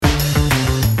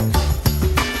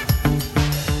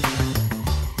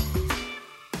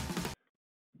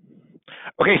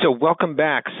Okay, so welcome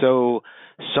back. So,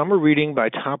 summer reading by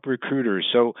top recruiters.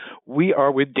 So, we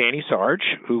are with Danny Sarge,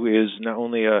 who is not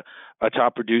only a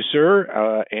top producer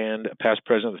and a past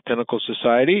president of the Pinnacle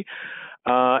Society,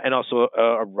 and also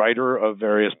a writer of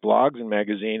various blogs and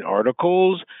magazine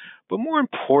articles, but more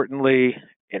importantly,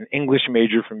 an English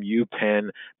major from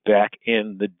UPenn back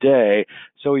in the day.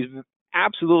 So, he's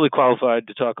absolutely qualified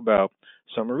to talk about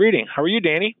summer reading. How are you,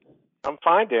 Danny? I'm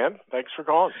fine, Dan. Thanks for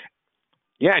calling.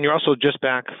 Yeah, and you're also just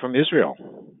back from Israel.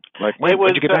 Like, It was.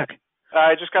 when'd you get back?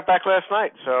 I just got back last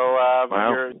night, so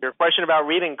Wow. your question about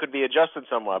reading could be adjusted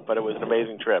somewhat, but it was an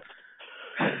amazing trip.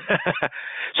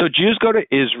 So Jews go to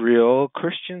Israel,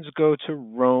 Christians go to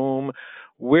Rome.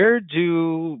 Where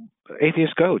do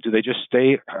atheists go? Do they just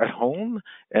stay at home?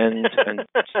 And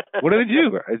what do they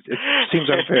do? It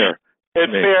seems unfair. It's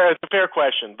fair. It's a fair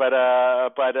question, but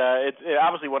it's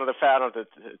obviously one of the founders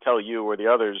to tell you or the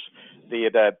others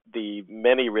that the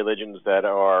many religions that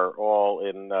are all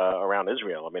in around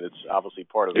Israel. I mean, it's obviously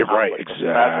part of the right. conflict.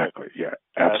 Exactly. Yeah.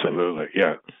 Absolutely.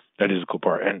 Yeah. That is a cool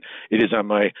part, and it is on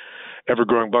my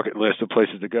ever-growing bucket list of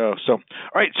places to go. So, all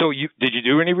right. So, did you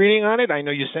do any reading on it? I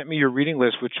know you sent me your reading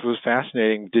list, which was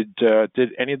fascinating. Did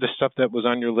any of the stuff that was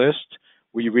on your list,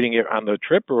 were you reading it on the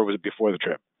trip, or was it before the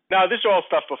trip? No, this is all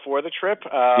stuff before the trip,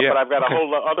 but I've got a whole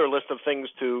other list of things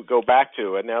to go back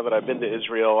to. And now that I've been to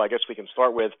Israel, I guess we can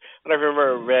start with, I've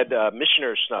ever read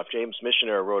Michener stuff. James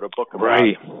Michener wrote a book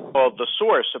called The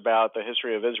Source about the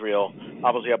history of Israel,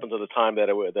 obviously up until the time that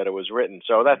it was written.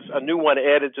 So that's a new one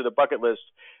added to the bucket list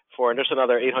for just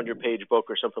another 800-page book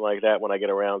or something like that when I get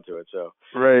around to it. So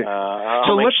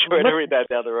I'll make sure to read that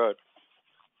down the road.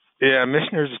 Yeah,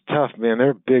 Michener's tough, man.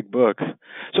 They're big books.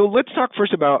 So let's talk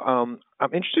first about.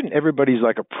 I'm interested in everybody's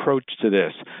approach to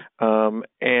this,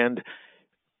 and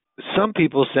some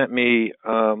people sent me.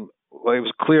 Well, it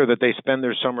was clear that they spend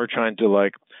their summer trying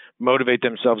to motivate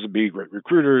themselves to be great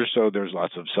recruiters. So there's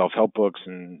lots of self-help books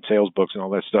and sales books and all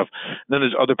that stuff. And then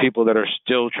there's other people that are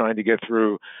still trying to get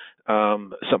through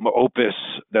some opus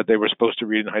that they were supposed to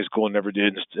read in high school and never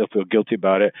did, and still feel guilty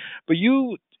about it. But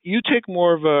you take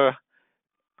more of a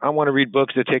I want to read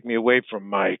books that take me away from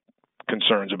my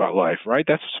concerns about life, right?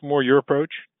 That's more your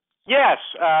approach? Yes.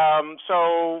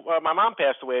 So my mom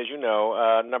passed away, as you know,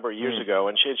 a number of years ago,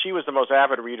 and she was the most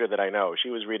avid reader that I know. She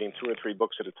was reading 2 or 3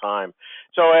 books at a time.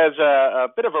 So as a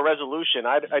bit of a resolution,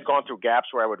 I'd gone through gaps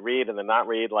where I would read and then not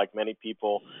read like many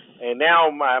people. And now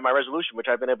my resolution, which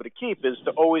I've been able to keep, is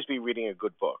to always be reading a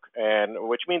good book, and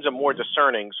which means I'm more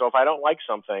discerning. So if I don't like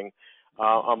something,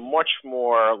 I'm much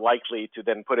more likely to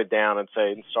then put it down and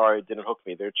say, sorry, it didn't hook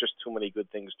me. There's just too many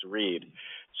good things to read.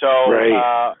 So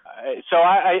so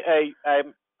I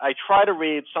try to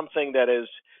read something that is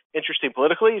interesting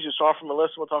politically, as you saw from the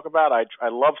list we'll talk about. I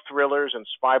love thrillers and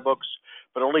spy books,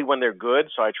 but only when they're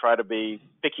good. So I try to be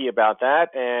picky about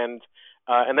that. And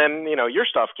then, your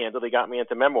stuff candidly got me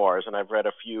into memoirs, and I've read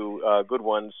a few good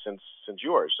ones since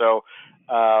yours. So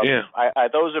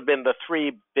those have been the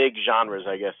 3 big genres,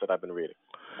 I guess, that I've been reading.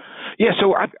 Yeah,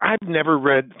 so I've never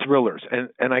read thrillers,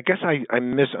 and I guess I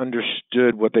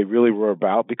misunderstood what they really were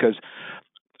about because,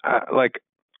 I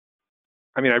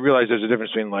realize there's a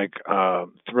difference between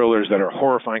thrillers that are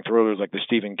horrifying thrillers like the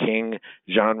Stephen King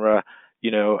genre,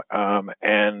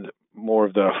 and more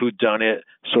of the whodunit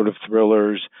sort of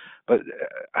thrillers. But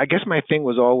I guess my thing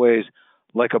was always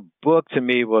a book to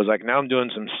me was now I'm doing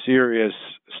some serious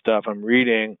stuff I'm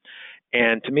reading,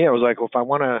 and to me I was well, if I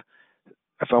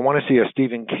want to see a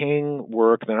Stephen King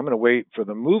work, then I'm going to wait for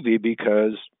the movie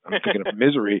because I'm thinking of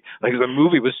Misery. The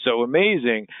movie was so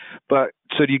amazing. But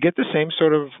so do you get the same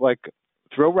sort of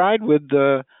thrill ride with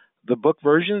the book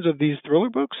versions of these thriller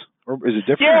books, or is it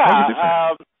different?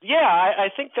 I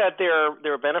think that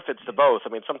there are benefits to both. I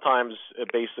mean, sometimes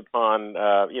based upon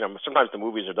sometimes the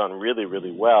movies are done really,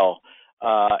 really well,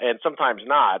 and sometimes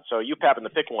not. So you happen to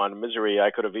pick one, Misery.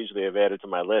 I could have easily have added to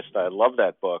my list. I love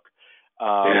that book.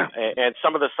 And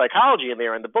some of the psychology in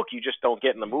there in the book you just don't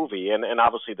get in the movie, and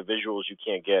obviously the visuals you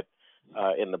can't get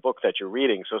in the book that you're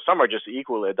reading. So some are just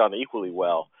done equally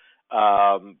well.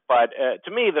 But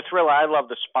to me, the thriller, I love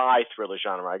the spy thriller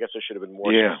genre. I guess I should have been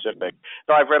more specific.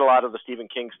 Though I've read a lot of the Stephen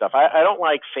King stuff. I don't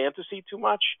like fantasy too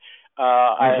much.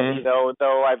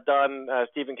 Though I've done,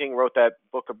 Stephen King wrote that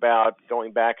book about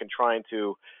going back and trying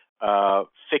to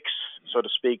fix, so to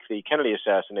speak, the Kennedy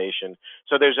assassination.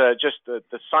 So there's just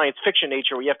the science fiction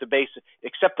nature where you have to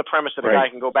accept the premise that a guy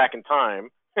can go back in time.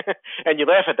 And you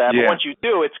laugh at that, but once you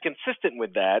do, it's consistent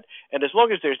with that. And as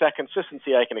long as there's that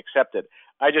consistency, I can accept it.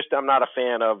 I'm not a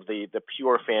fan of the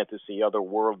pure fantasy,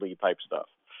 otherworldly type stuff.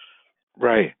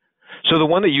 Right. So the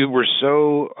one that you were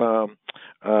so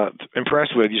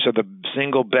impressed with. You said the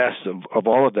single best of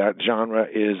all of that genre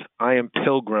is I Am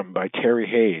Pilgrim by Terry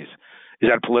Hayes. Is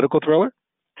that a political thriller?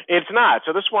 It's not.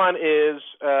 So this one is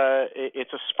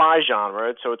it's a spy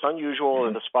genre. So it's unusual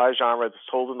in the spy genre. It's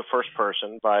told in the first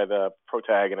person by the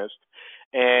protagonist,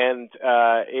 and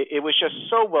it was just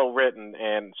so well written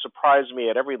and surprised me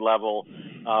at every level,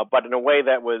 but in a way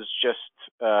that was just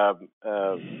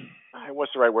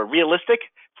what's the right word? Realistic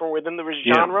for within the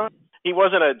genre. Yeah. He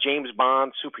wasn't a James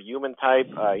Bond superhuman type.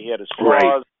 He had his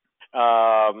flaws.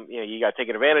 Right. He got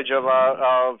taken advantage of.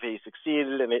 He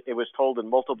succeeded, and it was told in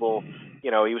multiple. He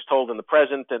was told in the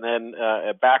present and then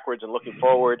backwards and looking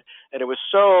forward, and it was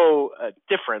so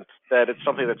different that it's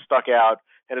something that stuck out.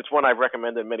 And it's one I've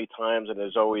recommended many times, and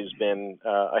has always been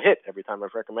a hit every time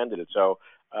I've recommended it. So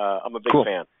I'm a big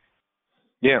fan.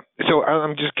 Yeah. So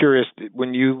I'm just curious,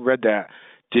 when you read that,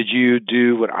 did you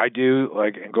do what I do,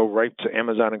 like, and go right to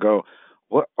Amazon and go,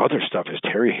 what other stuff has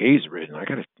Terry Hayes written?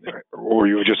 Or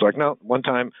you were just like, no, one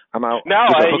time I'm out. No,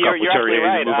 you're Terry Hayes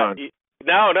right. And move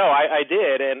No, on. I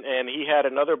did, and he had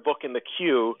another book in the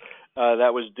queue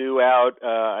that was due out,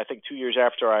 I think 2 years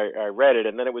after I read it,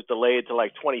 and then it was delayed to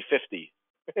like 2050.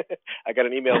 I got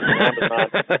an email from Amazon.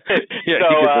 Yeah, you get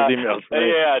those emails.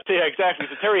 Right? Yeah, exactly.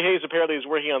 So Terry Hayes apparently is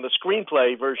working on the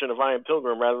screenplay version of I Am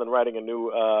Pilgrim rather than writing a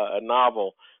new a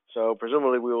novel. So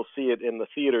presumably we will see it in the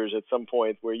theaters at some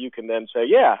point, where you can then say,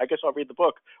 "Yeah, I guess I'll read the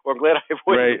book," or "I'm glad I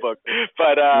avoided the book."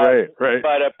 But right.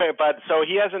 But so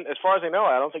he hasn't, as far as I know,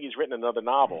 I don't think he's written another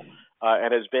novel,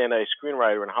 and has been a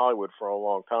screenwriter in Hollywood for a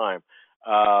long time.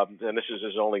 And this is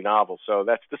his only novel, so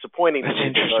that's disappointing. That's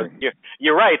interesting.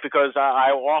 You're right, because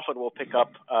I often will pick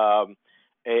up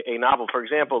a novel. For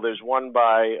example, there's one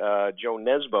by Joe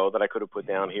Nesbo that I could have put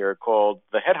down here called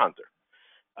The Headhunter.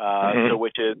 So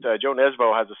which is Joe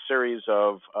Nesbo has a series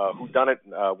of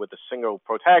whodunit with a single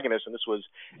protagonist, and this was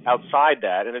outside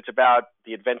that, and it's about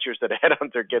the adventures that a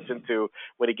headhunter gets into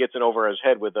when he gets in over his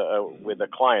head with a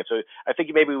client. So I think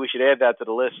maybe we should add that to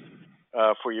the list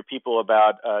for your people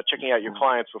about checking out your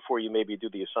clients before you maybe do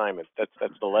the assignment.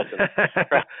 That's the lesson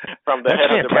from the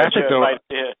Headhunter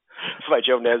by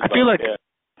Joe Nesbo.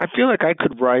 I feel like I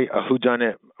could write a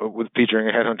whodunit with featuring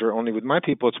a headhunter. Only with my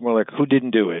people, it's more like who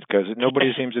didn't do it, because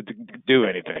nobody seems to do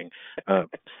anything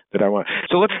that I want.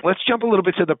 So let's jump a little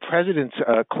bit to the President's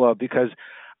Club, because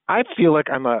I feel like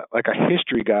I'm a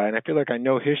history guy, and I feel like I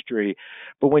know history.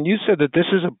 But when you said that this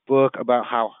is a book about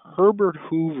how Herbert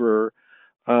Hoover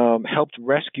helped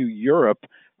rescue Europe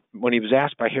when he was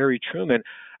asked by Harry Truman,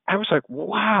 I was like,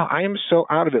 wow, I am so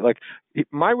out of it. Like,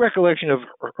 my recollection of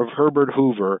Herbert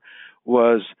Hoover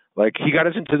was like, he got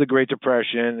us into the Great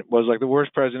Depression, was like the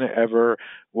worst president ever,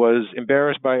 was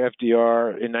embarrassed by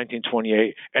FDR in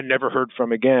 1928 and never heard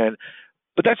from again.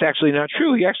 But that's actually not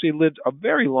true. He actually lived a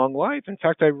very long life. In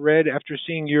fact, I read, after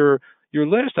seeing your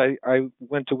list, I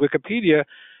went to Wikipedia,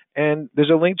 and there's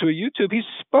a link to a YouTube. He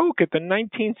spoke at the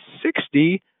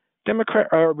 1960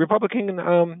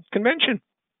 Republican convention.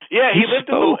 Yeah, he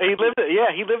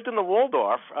lived in the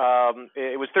Waldorf.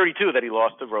 It was 32 that he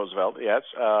lost to Roosevelt. Yes.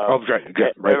 Right,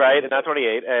 in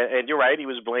 1928. And you're right. He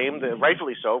was blamed,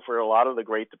 rightfully so, for a lot of the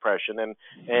Great Depression,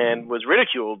 and was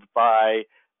ridiculed by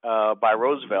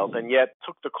Roosevelt, and yet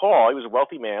took the call. He was a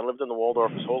wealthy man, lived in the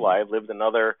Waldorf his whole life, lived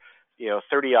another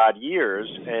 30 odd years,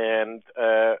 and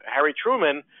Harry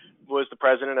Truman was the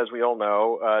president, as we all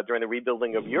know, during the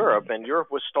rebuilding of Europe, and Europe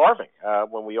was starving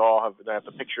when we all have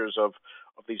the pictures of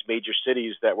these major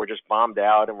cities that were just bombed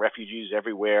out and refugees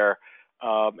everywhere.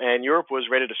 And Europe was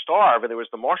ready to starve, and there was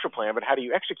the Marshall Plan, but how do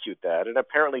you execute that? And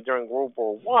apparently during World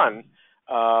War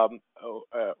I,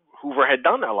 Hoover had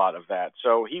done a lot of that.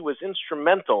 So he was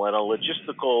instrumental and a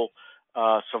logistical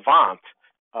savant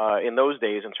in those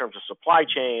days in terms of supply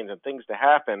chains and things to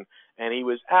happen, and he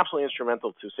was absolutely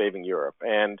instrumental to saving Europe.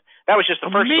 And that was just the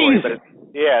first story, but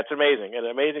it's amazing, an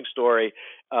amazing story,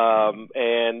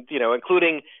 and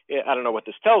including, I don't know what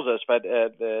this tells us, but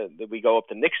we go up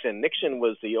to Nixon. Nixon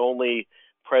was the only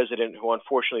president who,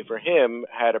 unfortunately for him,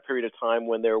 had a period of time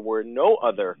when there were no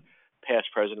other past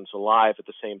presidents alive at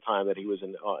the same time that he was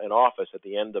in office at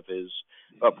the end of his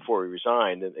before he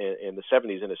resigned in the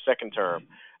 70s in his second term.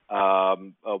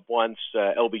 Once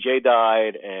LBJ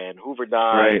died and Hoover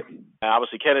died,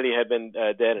 obviously Kennedy had been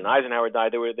dead and Eisenhower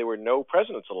died. There were no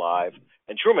presidents alive,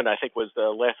 and Truman, I think, was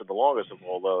lasted the longest of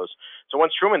all those. So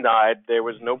once Truman died, there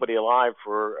was nobody alive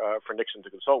for Nixon to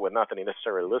consult with. Not that he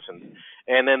necessarily listened.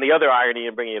 And then the other irony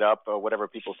in bringing it up, whatever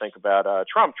people think about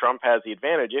Trump has the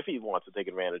advantage, if he wants to take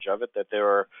advantage of it, that there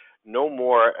are no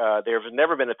more. There has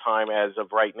never been a time as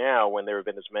of right now when there have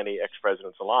been as many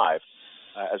ex-presidents alive.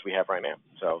 as we have right now.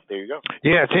 So there you go.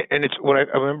 Yeah, and it's what I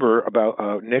remember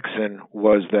about Nixon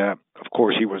was that, of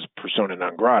course, he was persona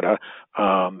non grata,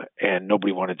 and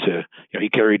nobody wanted to. He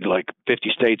carried like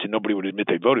 50 states, and nobody would admit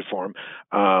they voted for him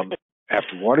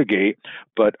after Watergate.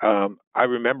 But I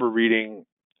remember reading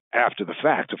after the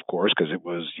fact, of course, because it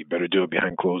was you better do it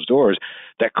behind closed doors,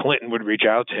 that Clinton would reach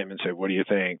out to him and say, "What do you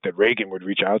think?" That Reagan would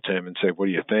reach out to him and say, "What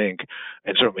do you think?"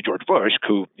 And certainly George Bush,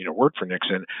 who worked for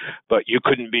Nixon, but you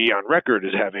couldn't be on record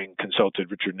as having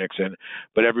consulted Richard Nixon.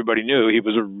 But everybody knew he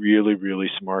was a really, really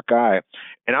smart guy.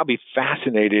 And I'll be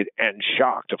fascinated and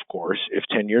shocked, of course, if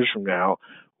 10 years from now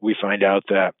we find out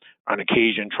that on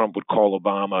occasion Trump would call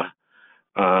Obama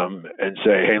and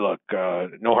say, "Hey, look,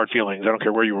 no hard feelings. I don't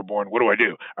care where you were born. What do I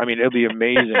do?" I mean, it'll be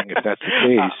amazing if that's the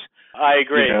case. I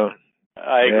agree.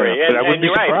 I agree. Yeah, but I wouldn't be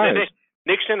surprised. Right.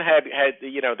 Nixon had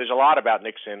there's a lot about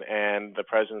Nixon and the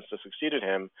presidents that succeeded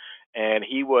him, and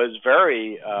he was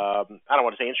very, I don't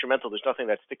want to say instrumental. There's nothing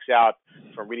that sticks out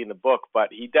from reading the book,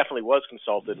 but he definitely was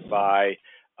consulted by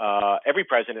every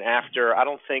president after. I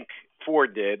don't think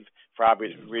Ford did, for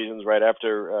obvious reasons, right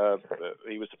after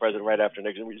he was the president, right after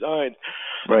Nixon resigned.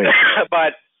 Right.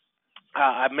 But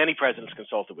many presidents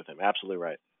consulted with him. Absolutely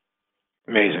right.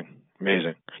 Amazing.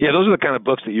 Yeah, those are the kind of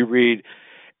books that you read,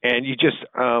 and you just,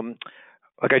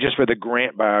 like I just read the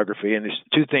Grant biography, and there's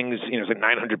two things, it's like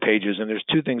 900 pages, and there's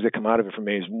two things that come out of it for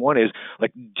me. One is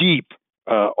like deep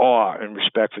awe and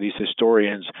respect for these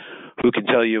historians who can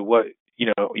tell you what,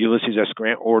 Ulysses S.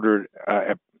 Grant ordered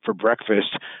for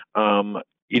breakfast,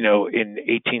 in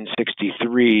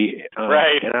 1863.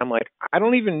 Right. And I'm like, I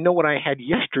don't even know what I had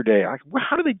yesterday.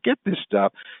 How do they get this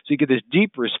stuff? So you get this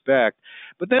deep respect.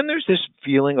 But then there's this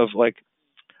feeling of like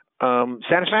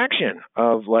satisfaction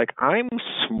of like, I'm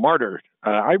smarter.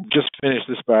 I just finished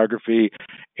this biography,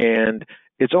 and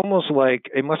it's almost like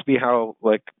it must be how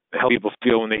people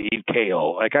feel when they eat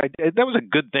kale. That was a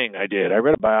good thing I did. I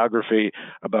read a biography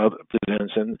about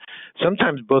presidents, and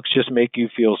sometimes books just make you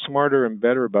feel smarter and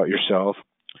better about yourself.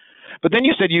 But then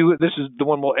you said this is the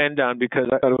one we'll end on because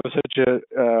I thought it was such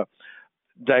a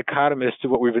dichotomous to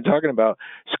what we've been talking about.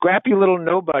 Scrappy Little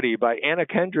Nobody by Anna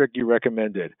Kendrick you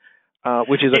recommended,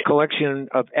 which is a collection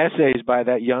of essays by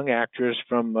that young actress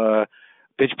from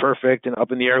Pitch Perfect and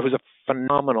Up in the Air, who's a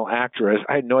phenomenal actress.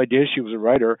 I had no idea she was a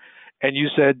writer. And you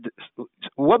said,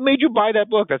 what made you buy that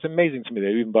book? That's amazing to me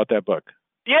that you even bought that book.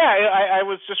 Yeah, I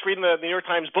was just reading the New York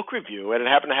Times book review, and it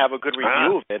happened to have a good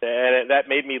review of it, and that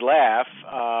made me laugh.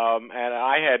 And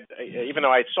I had, even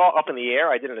though I saw Up in the Air,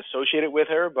 I didn't associate it with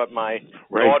her, but my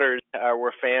daughters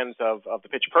were fans of the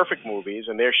Pitch Perfect movies,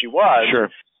 and there she was. Sure.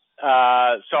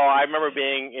 So I remember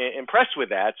being impressed with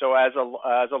that. So as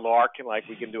a lark, like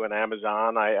we can do on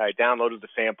Amazon, I downloaded the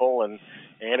sample, and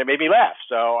it made me laugh.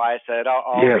 So I said,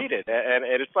 I'll read it. And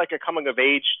it's like a coming of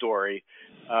age story.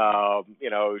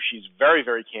 She's very,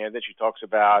 very candid. She talks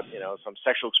about, some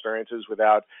sexual experiences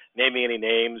without naming any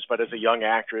names, but as a young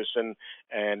actress, and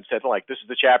said, like, this is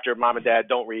the chapter Mom and Dad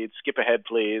don't read, skip ahead,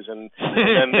 please. And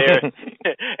there,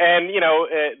 and,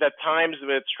 the times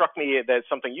that struck me that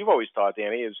something you've always taught,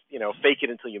 Danny, is, fake it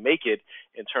until you make it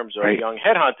in terms of young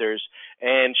headhunters.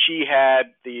 And she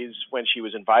had these, when she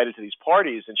was invited to these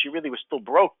parties, and she really was still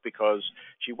broke because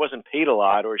she wasn't paid a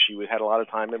lot, or she had a lot of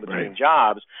time in between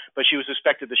jobs, but she was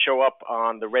expected to show up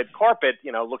on the red carpet,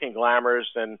 looking glamorous,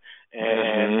 and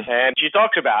she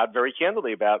talks about very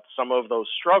candidly about some of those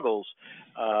struggles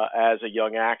as a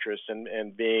young actress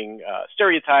and being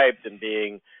stereotyped and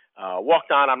being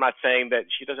walked on. I'm not saying that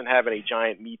she doesn't have any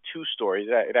giant Me Too stories.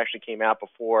 It actually came out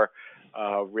before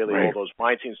all those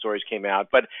Weinstein stories came out,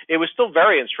 but it was still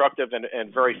very instructive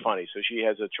and very funny. So she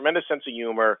has a tremendous sense of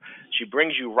humor. She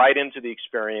brings you right into the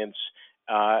experience.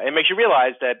 It makes you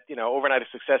realize that, overnight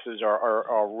successes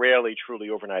are rarely truly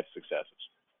overnight successes.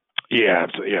 Yeah,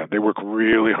 absolutely. Yeah, they work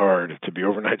really hard to be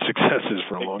overnight successes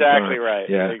for a long time. Exactly right.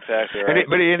 Yeah, exactly right.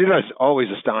 But it is always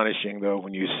astonishing, though,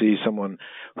 when you see someone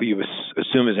who you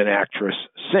assume is an actress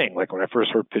sing. Like when I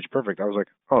first heard Pitch Perfect, I was like,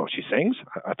 "Oh, she sings?"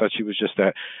 I thought she was just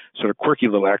that sort of quirky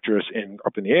little actress in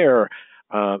Up in the Air,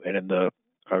 and in the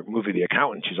movie The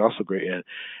Accountant, she's also great in.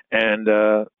 And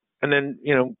then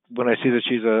when I see that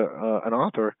she's an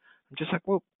author, I'm just like,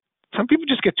 well. Some people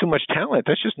just get too much talent.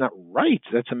 That's just not right.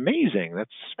 That's amazing. That's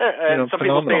and some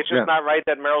phenomenal. People say it's just not right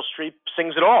that Meryl Streep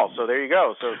sings at all. So there you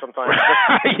go. So sometimes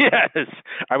yes,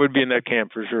 I would be in that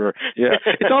camp for sure. Yeah,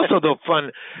 it's also though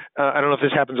fun. I don't know if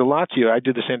this happens a lot to you. I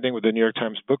did the same thing with the New York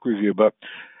Times book review, but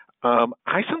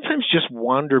I sometimes just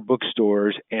wander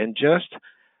bookstores and just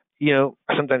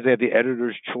sometimes they have the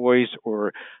editor's choice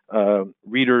or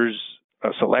readers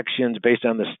selections based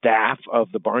on the staff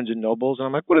of the Barnes and Nobles, and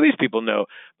I'm like, what do these people know?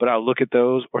 But I'll look at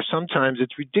those, or sometimes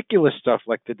it's ridiculous stuff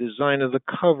like the design of the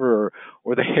cover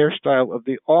or the hairstyle of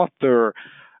the author.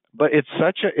 But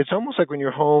it's almost like when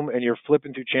you're home and you're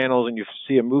flipping through channels and you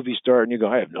see a movie start and you go,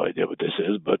 I have no idea what this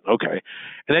is, but okay.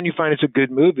 And then you find it's a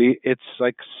good movie. It's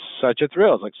like such a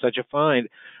thrill. It's like such a find.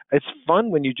 It's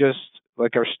fun when you just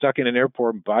like are stuck in an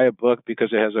airport and buy a book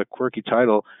because it has a quirky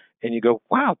title and you go,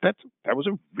 wow, that was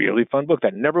a really fun book.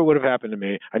 That never would have happened to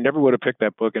me. I never would have picked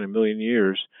that book in a million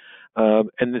years. And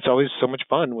it's always so much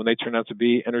fun when they turn out to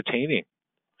be entertaining.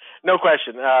 No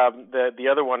question. The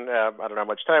other one, I don't know how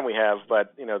much time we have,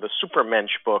 but the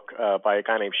Supermensch book by a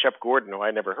guy named Shep Gordon, who I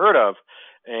never heard of,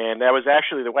 and that was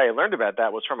actually the way I learned about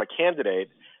that was from a candidate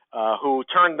who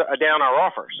turned down our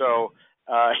offer. So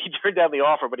he turned down the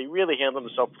offer, but he really handled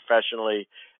himself professionally.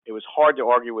 It was hard to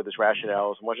argue with his rationale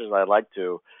as much as I'd like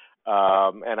to.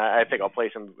 And I think I'll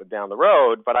place him down the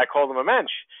road, but I called him a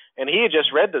mensch. And he had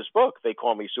just read this book, They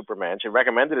Call Me Supermensch, and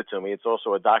recommended it to me. It's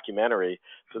also a documentary.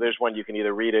 So there's one you can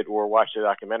either read it or watch the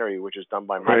documentary, which is done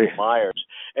by Michael Myers.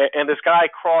 And this guy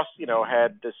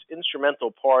had this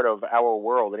instrumental part of our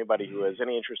world. Anybody who has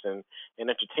any interest in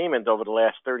entertainment over the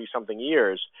last 30-something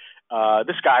years,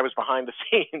 this guy was behind the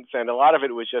scenes, and a lot of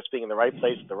it was just being in the right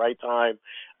place at the right time.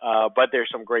 But there's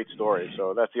some great stories.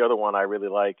 So that's the other one I really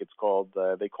like. It's called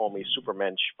They Call Me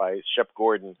Supermensch by Shep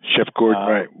Gordon. Shep Gordon,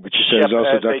 right, which is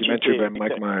also a documentary by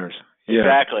Mike Myers. Yeah,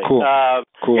 exactly. Cool.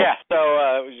 Cool. Yeah, so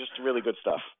it was just really good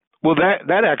stuff. Well,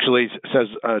 that actually says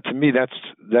to me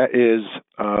that is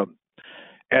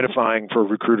edifying for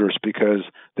recruiters because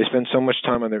they spend so much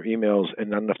time on their emails and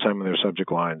not enough time on their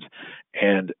subject lines.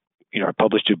 And I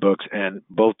published 2 books, and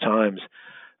both times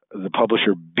the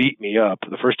publisher beat me up.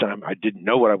 The first time I didn't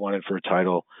know what I wanted for a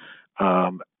title,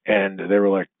 and they were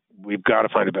like, "We've got to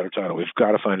find a better title. We've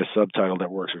got to find a subtitle that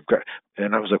works."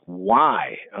 And I was like,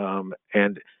 "Why?"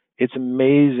 And it's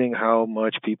amazing how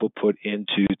much people put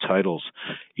into titles.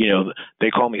 They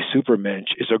Call Me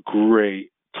Supermensch is a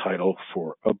great title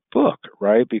for a book,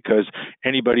 right? Because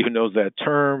anybody who knows that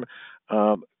term,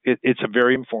 it's a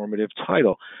very informative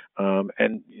title.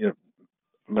 And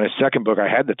my second book, I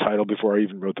had the title before I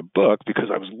even wrote the book because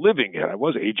I was living it. I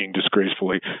was aging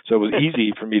disgracefully, so it was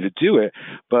easy for me to do it.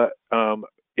 But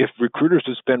if recruiters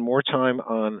would spend more time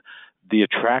on the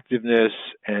attractiveness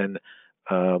and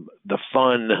the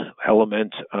fun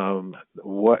element,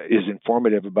 what is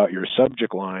informative about your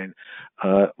subject line,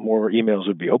 more emails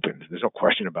would be opened. There's no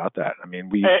question about that. I mean,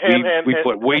 we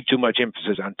put way too much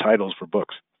emphasis on titles for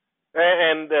books.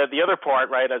 And the other part,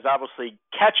 right, is obviously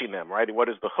catching them, right? What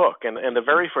is the hook? And the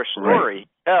very first story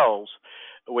tells,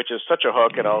 which is such a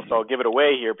hook, and I'll give it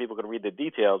away here. People can read the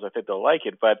details. I think they'll like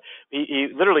it. But he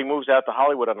literally moves out to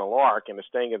Hollywood on a lark and is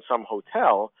staying in some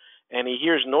hotel, and he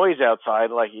hears noise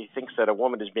outside, like he thinks that a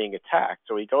woman is being attacked.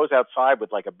 So he goes outside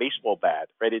with like a baseball bat,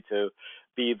 ready to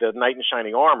be the knight in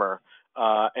shining armor.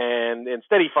 And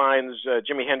instead he finds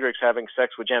Jimi Hendrix having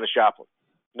sex with Janis Joplin.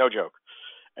 No joke.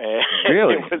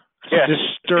 Really?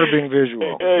 Disturbing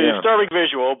visual. Disturbing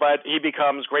visual, but he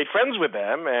becomes great friends with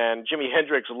them, and Jimi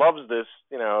Hendrix loves this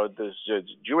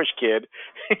Jewish kid,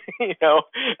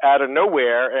 out of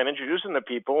nowhere, and introduces him to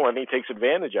people, and he takes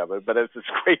advantage of it. But it's this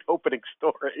great opening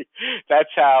story.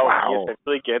 That's how he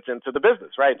essentially gets into the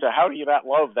business, right? So how do you not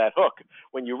love that hook?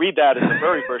 When you read that in the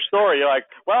very first story, you're like,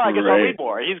 well, I guess I'll read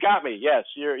more. He's got me. Yes,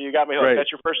 you got me hooked. Right.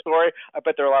 That's your first story. I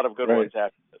bet there are a lot of good ones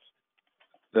after this.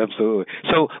 Absolutely.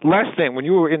 So last thing, when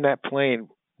you were in that plane,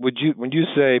 would you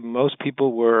say most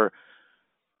people were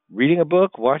reading a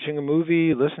book, watching a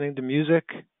movie, listening to music?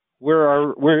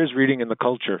 Where is reading in the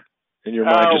culture in your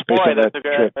mind? Just based on that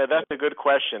trip? That's a good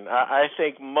question. I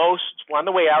think on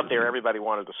the way out there, everybody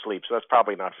wanted to sleep, so that's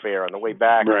probably not fair. On the way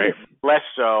back, less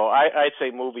so. I'd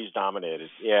say movies dominated.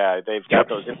 Yeah, they've got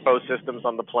those info systems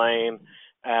on the plane.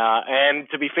 And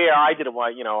to be fair, I did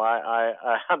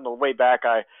on the way back,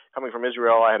 coming from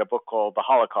Israel, I had a book called The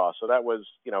Holocaust. So that was,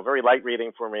 very light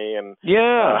reading for me. And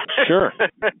sure.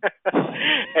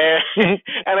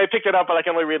 and I picked it up, but I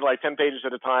can only read like 10 pages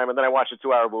at a time. And then I watched a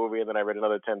 2-hour movie, and then I read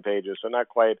another 10 pages. So not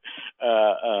quite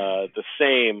the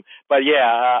same. But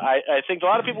I think a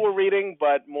lot of people were reading,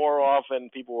 but more often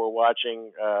people were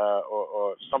watching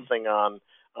or something on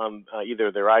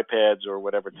either their iPads or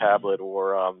whatever tablet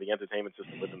or the entertainment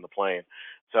system within the plane.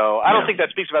 So I don't think that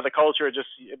speaks about the culture, just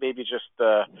maybe just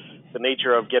the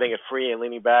nature of getting it free and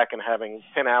leaning back and having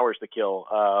 10 hours to kill.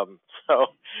 So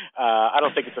I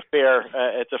don't think it's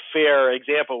a fair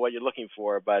example of what you're looking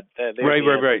for. But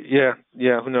right.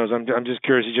 Yeah. Who knows? I'm just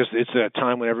curious. It's a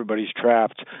time when everybody's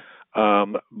trapped.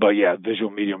 But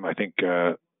visual medium I think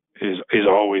is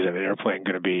always in an airplane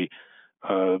going to be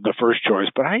the first choice.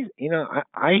 But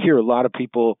I hear a lot of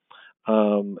people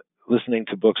listening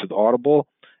to books with Audible,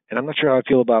 and I'm not sure how I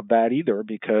feel about that either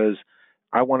because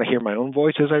I want to hear my own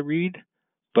voice as I read,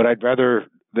 but I'd rather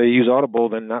they use Audible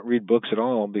than not read books at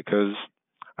all because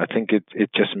I think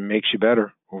it just makes you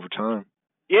better over time.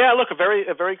 Yeah, look, a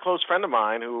very close friend of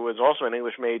mine who was also an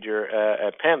English major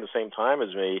at Penn the same time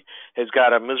as me has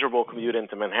got a miserable commute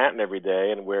into Manhattan every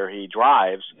day, and where he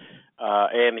drives,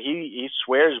 and he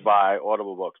swears by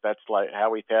Audible books. That's like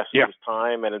how he passes his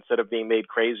time, and instead of being made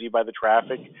crazy by the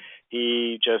traffic,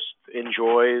 he just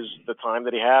enjoys the time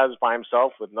that he has by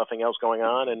himself with nothing else going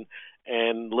on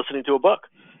and listening to a book.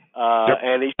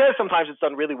 And he says sometimes it's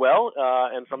done really well,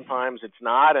 and sometimes it's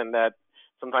not, and that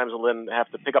sometimes he'll then have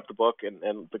to pick up the book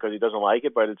and because he doesn't like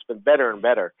it, but it's been better and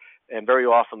better. And very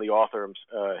often the author,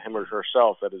 him or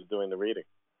herself, that is doing the reading.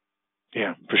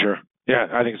 Yeah, for sure. Yeah,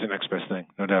 I think it's the next best thing,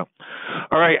 no doubt.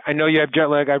 All right, I know you have jet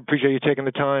lag. I appreciate you taking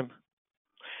the time.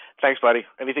 Thanks, buddy.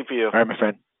 Anything for you. All right, my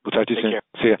friend. We'll talk to you soon. Take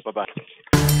care. See ya. Bye-bye.